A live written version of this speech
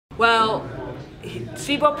Well,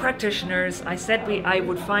 SIBO practitioners, I said I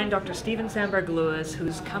would find Dr. Sandberg-Lewis,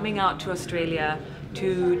 who's coming out to Australia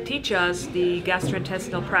to teach us the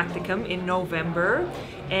gastrointestinal practicum in November.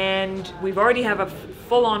 And we've already have a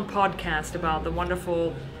full-on podcast about the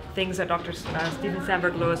wonderful things that Dr.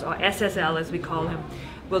 Sandberg-Lewis, or SSL as we call him,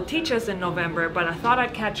 will teach us in November, but I thought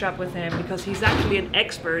I'd catch up with him because he's actually an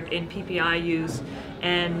expert in PPI use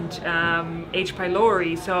and H.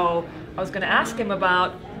 pylori. So I was going to ask him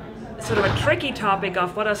about sort of a tricky topic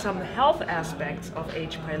of what are some health aspects of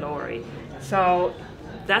H. pylori. So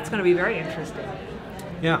that's going to be very interesting.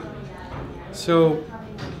 Yeah. So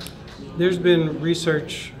there's been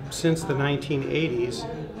research since the 1980s.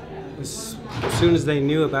 As soon as they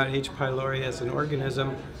knew about H. pylori as an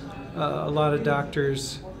organism, a lot of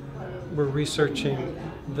doctors were researching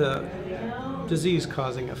the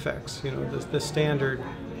disease-causing effects. You know, the standard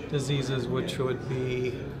diseases, which would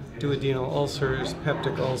be duodenal ulcers,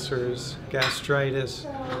 peptic ulcers, gastritis,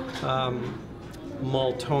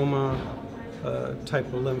 multoma, type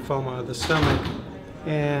of lymphoma of the stomach,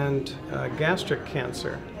 and gastric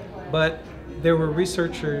cancer. But there were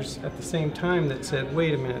researchers at the same time that said,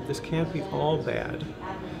 wait a minute, this can't be all bad.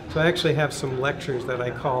 So I actually have some lectures that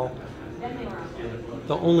I call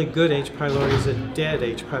 "The Only Good H. pylori is a Dead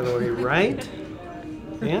H. pylori," right?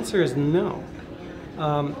 The answer is no.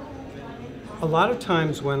 A lot of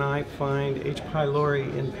times when I find H.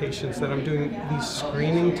 pylori in patients that I'm doing these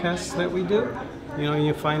screening tests that we do, you know,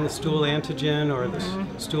 you find the stool antigen or the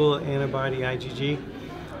stool antibody IgG.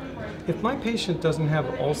 If my patient doesn't have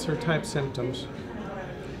ulcer type symptoms,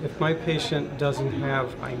 if my patient doesn't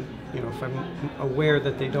have, if I'm aware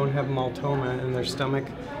that they don't have multoma in their stomach,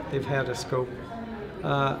 they've had a scope,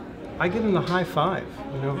 I give them the high five,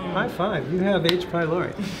 high five, you have H.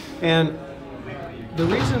 pylori. And the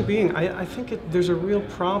reason being, I think there's a real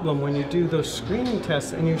problem when you do those screening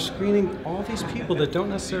tests and you're screening all these people that don't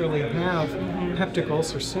necessarily have peptic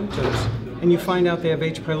ulcer symptoms, and you find out they have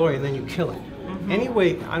H. pylori and then you kill it.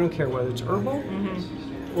 Anyway, I don't care whether it's herbal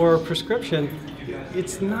or prescription,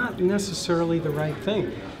 it's not necessarily the right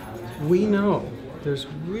thing. We know there's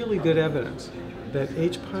really good evidence that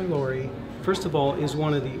H. pylori, first of all, is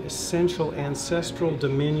one of the essential ancestral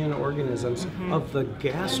dominion organisms of the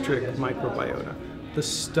gastric microbiota, the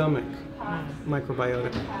stomach microbiota,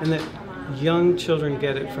 and that young children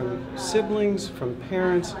get it from siblings, from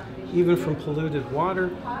parents, even from polluted water.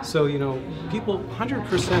 So, people,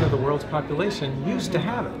 100% of the world's population used to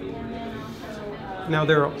have it. Now,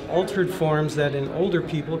 there are altered forms that in older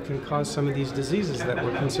people can cause some of these diseases that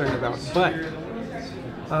we're concerned about. But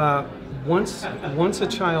once a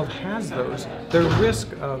child has those, their risk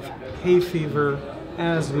of hay fever,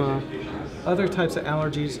 asthma, other types of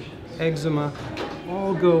allergies, eczema,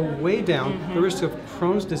 all go way down. The risk of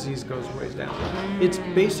Crohn's disease goes way down. It's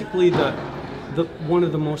basically one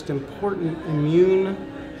of the most important immune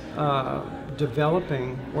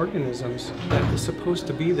developing organisms that is supposed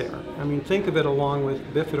to be there. I mean, think of it along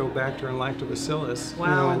with Bifidobacter and Lactobacillus,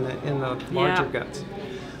 in the larger guts.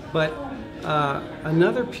 But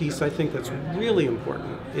another piece I think that's really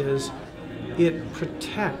important is it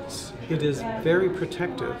protects. It is very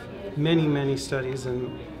protective. Many studies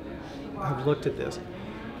have looked at this.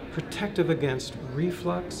 Protective against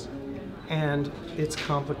reflux and its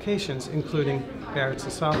complications, including Barrett'S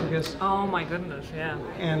esophagus. Oh my goodness, yeah.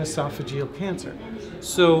 And esophageal cancer.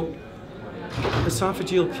 So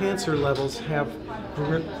esophageal cancer levels have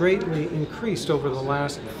greatly increased over the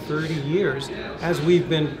last 30 years as we've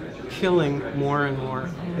been killing more and more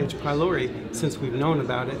H. pylori since we've known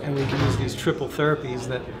about it, and we've used these triple therapies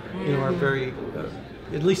that are very,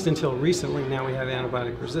 at least until recently, now we have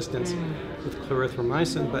antibiotic resistance with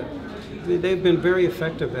clarithromycin, but they've been very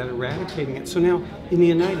effective at eradicating it. So now in the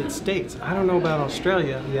United States, I don't know about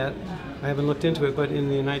Australia yet, I haven't looked into it, but in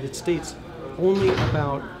the United States, only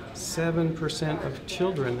about 7% of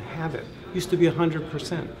children have it. Used to be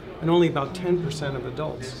 100%, and only about 10% of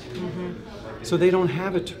adults. So they don't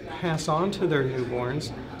have it to pass on to their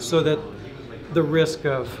newborns, so that the risk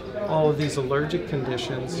of all of these allergic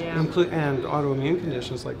conditions and autoimmune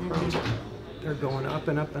conditions like Crohn's, they're going up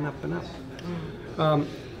and up and up and up.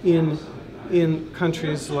 In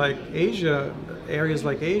countries like Asia, areas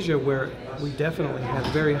like Asia, where we definitely have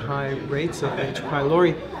very high rates of H.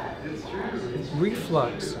 pylori,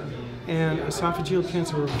 reflux and esophageal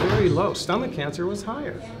cancer were very low. Stomach cancer was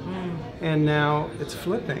higher. And now it's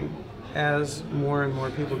flipping as more and more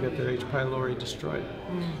people get their H. pylori destroyed.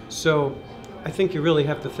 So I think you really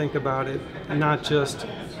have to think about it, not just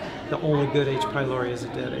the only good H. pylori is a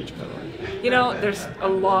dead H. pylori. You know, there's a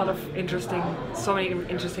lot of so many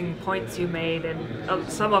interesting points you made, and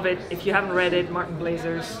some of it, if you haven't read it, Martin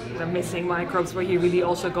Blazer's The Missing Microbes, where he really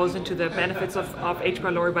also goes into the benefits of H.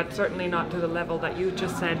 pylori, but certainly not to the level that you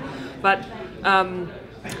just said. But I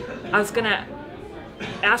was going to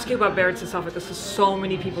ask you about Barrett's esophagus, because so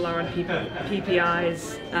many people are on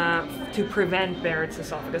PPIs to prevent Barrett's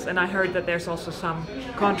esophagus, and I heard that there's also some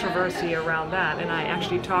controversy around that, and I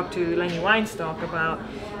actually talked to Lenny Weinstock about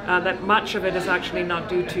that much of it is actually not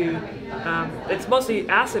due to, it's mostly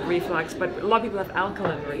acid reflux, but a lot of people have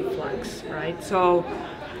alkaline reflux, right? So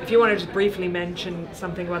if you want to just briefly mention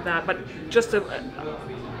something about that, but just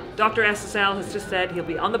Dr. SSL has just said he'll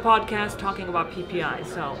be on the podcast talking about PPI,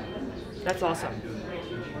 so that's awesome.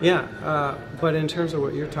 Yeah, but in terms of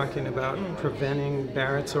what you're talking about, preventing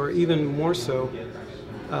Barrett's, or even more so,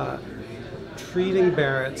 treating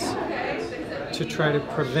Barrett's to try to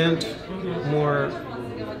prevent more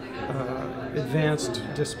advanced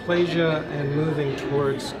dysplasia and moving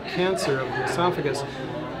towards cancer of the esophagus.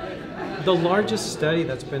 The largest study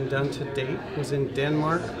that's been done to date was in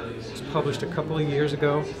Denmark. It was published a couple of years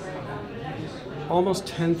ago. Almost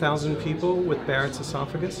 10,000 people with Barrett's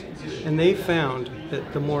esophagus, and they found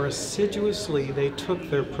that the more assiduously they took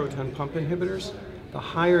their proton pump inhibitors, the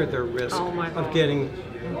higher their risk of getting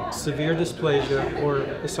severe dysplasia or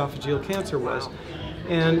esophageal cancer was.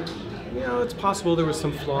 And you know, it's possible there was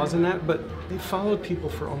some flaws in that, but they followed people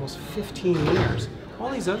for almost 15 years. All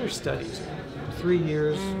these other studies, 3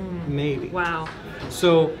 years, maybe. Wow.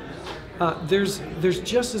 So there's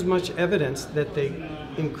just as much evidence that they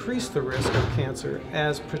increase the risk of cancer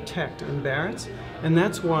as protect in Barrett's, and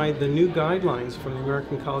that's why the new guidelines from the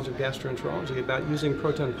American College of Gastroenterology about using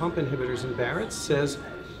proton pump inhibitors in Barrett's says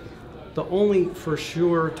the only for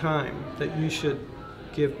sure time that you should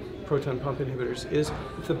give proton pump inhibitors is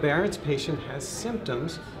if the Barrett's patient has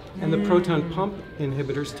symptoms and the proton pump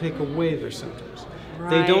inhibitors take away their symptoms. Right.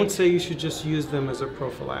 They don't say you should just use them as a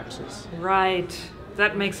prophylaxis. Right.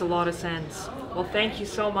 That makes a lot of sense. Well, thank you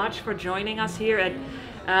so much for joining us here at,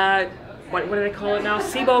 what do they call it now?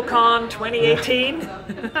 SIBOCon 2018.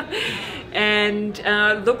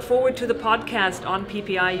 And look forward to the podcast on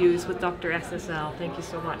PPI use with Dr. SSL. Thank you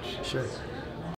so much. Sure.